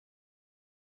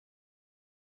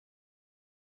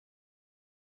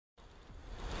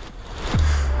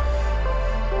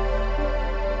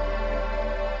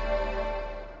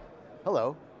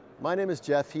My name is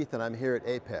Jeff Heath and I'm here at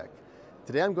APEC.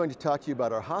 Today I'm going to talk to you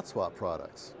about our hot swap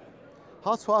products.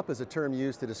 Hot swap is a term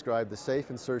used to describe the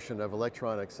safe insertion of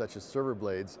electronics such as server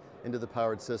blades into the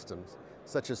powered systems,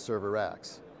 such as server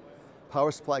racks.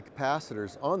 Power supply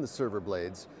capacitors on the server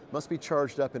blades must be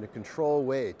charged up in a controlled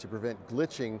way to prevent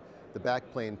glitching the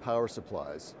backplane power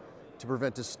supplies, to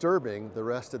prevent disturbing the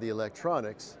rest of the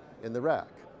electronics in the rack.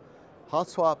 Hot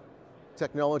swap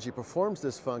technology performs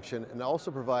this function and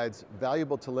also provides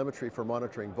valuable telemetry for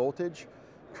monitoring voltage,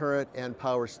 current, and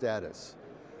power status.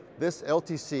 This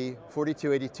LTC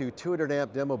 4282 200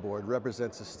 amp demo board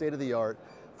represents a state-of-the-art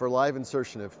for live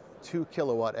insertion of 2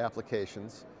 kilowatt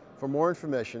applications. For more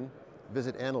information,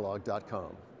 visit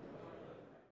analog.com.